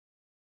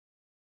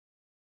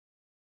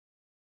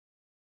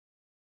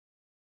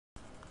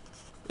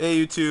Hey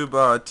YouTube,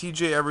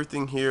 TJ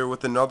Everything here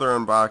with another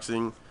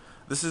unboxing.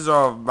 This is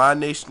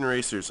ModNation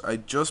Racers. I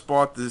just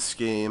bought this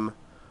game,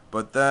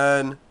 but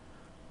then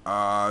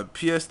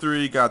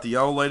PS3 got the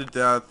yellow light of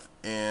death,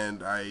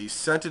 and I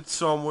sent it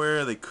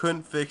somewhere. They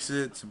couldn't fix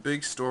it. It's a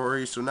big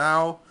story, so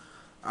now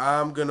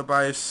I'm gonna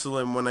buy a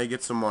Slim when I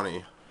get some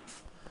money.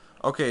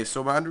 Okay,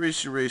 so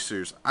ModNation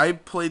Racers. I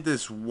played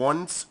this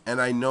once, and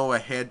I know I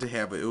had to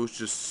have it. It was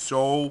just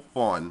so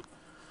fun.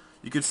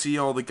 You could see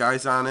all the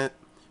guys on it.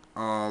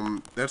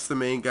 That's the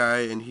main guy,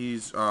 and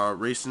he's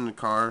racing the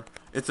car.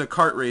 It's a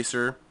kart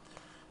racer,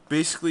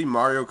 basically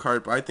Mario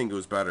Kart, but I think it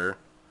was better.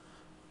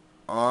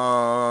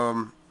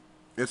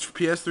 It's for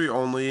PS3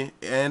 only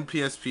and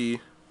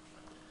PSP.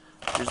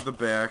 Here's the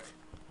back.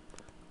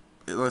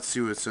 Let's see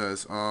what it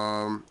says.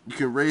 You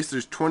can race.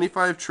 There's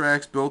 25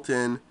 tracks built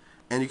in,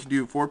 and you can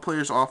do 4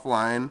 players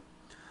offline.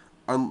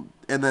 And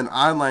then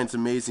online's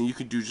amazing. You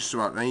can do just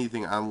about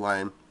anything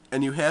online,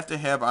 and you have to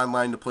have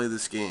online to play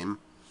this game.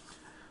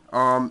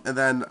 And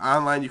then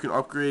online you can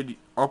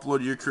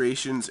upload your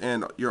creations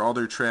and your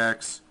other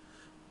tracks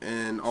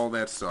and all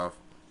that stuff.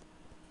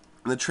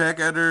 And the track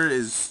editor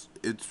it's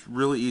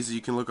really easy. You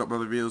can look up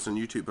other videos on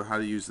YouTube on how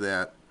to use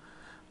that.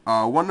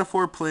 1 to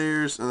 4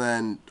 players and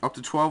then up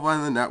to 12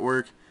 on the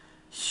network.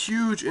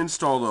 Huge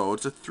install though.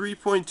 It's a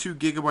 3.2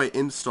 gigabyte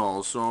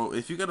install. So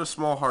if you got a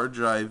small hard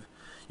drive,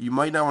 you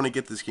might not want to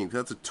get this game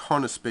because that's a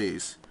ton of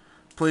space.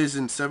 Plays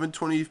in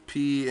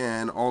 720p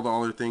and all the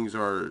other things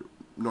are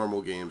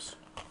normal games.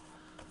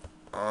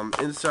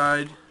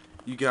 Inside,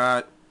 you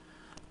got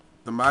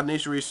the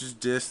ModNation Racers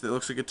disc that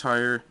looks like a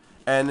tire,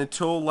 and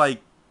until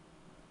like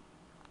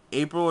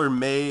April or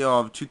May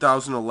of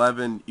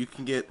 2011, you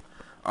can get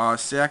a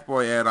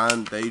Sackboy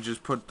add-on that you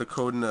just put the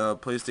code in the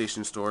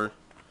PlayStation Store.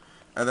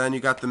 And then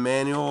you got the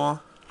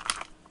manual.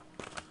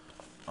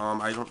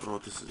 I don't know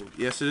what this is.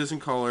 Yes, it is in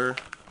color.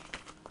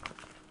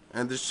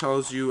 And this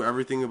tells you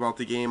everything about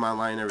the game,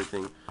 online,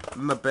 everything.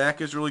 And the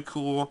back is really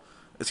cool.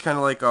 It's kind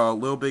of like a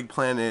Little Big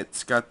Planet.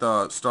 It's got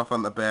the stuff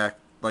on the back,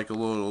 like a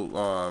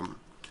little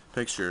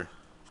picture.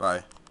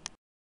 Bye.